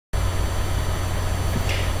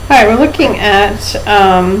Alright, we're looking at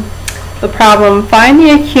the problem, find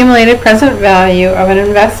the accumulated present value of an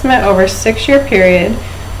investment over a 6-year period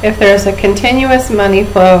if there is a continuous money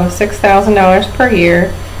flow of $6,000 per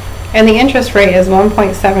year and the interest rate is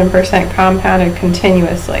 1.7% compounded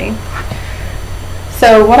continuously.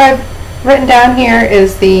 So what I've written down here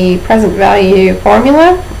is the present value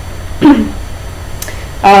formula.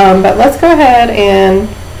 But let's go ahead and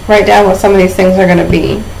write down what some of these things are going to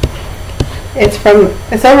be. It's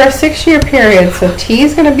over a 6-year period, so t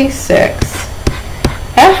is going to be 6.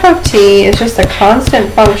 F of t is just a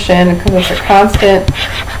constant function because it's a constant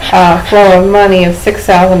flow of money of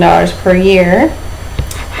 $6,000 per year.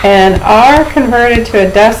 And r converted to a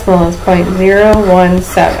decimal is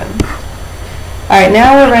 0.017. Alright,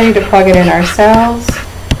 now we're ready to plug it in ourselves.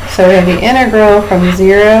 So we have the integral from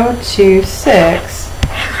 0 to 6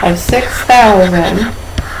 of 6,000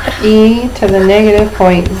 e to the negative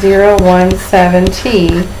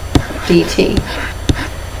 0.017t dt.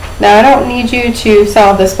 Now I don't need you to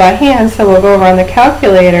solve this by hand, so we'll go over on the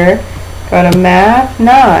calculator, go to Math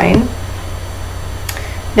 9.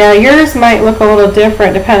 Now yours might look a little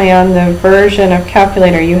different depending on the version of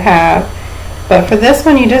calculator you have, but for this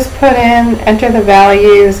one you just enter the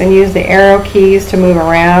values and use the arrow keys to move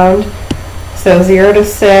around. So 0 to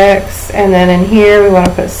 6, and then in here we want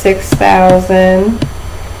to put 6,000.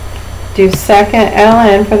 Do second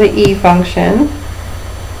ln for the e function,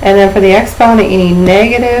 and then for the exponent you need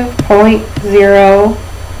negative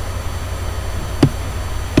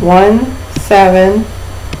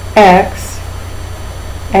 0.017x,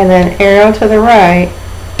 and then arrow to the right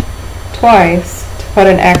twice to put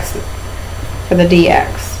an x for the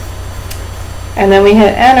dx. And then we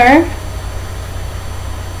hit enter,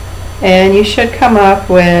 and you should come up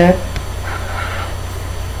with,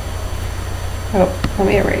 let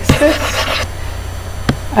me erase this,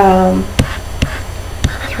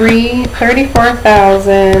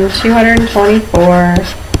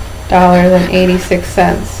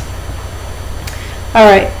 $34,224.86.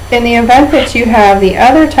 Alright, in the event that you have the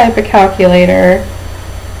other type of calculator,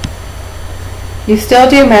 you still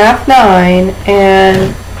do Math 9,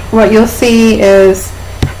 and what you'll see is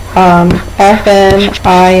FNINT,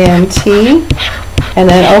 and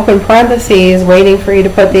then open parentheses waiting for you to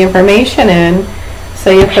put the information in. So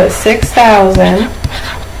you put 6,000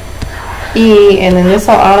 e, and then this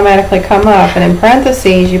will automatically come up, and in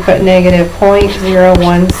parentheses you put negative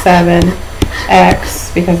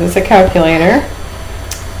 0.017x because it's a calculator.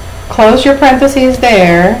 Close your parentheses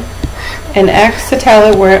there, and x to tell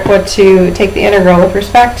it what to take the integral with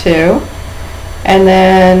respect to, and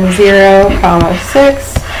then 0,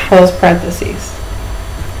 6, close parentheses.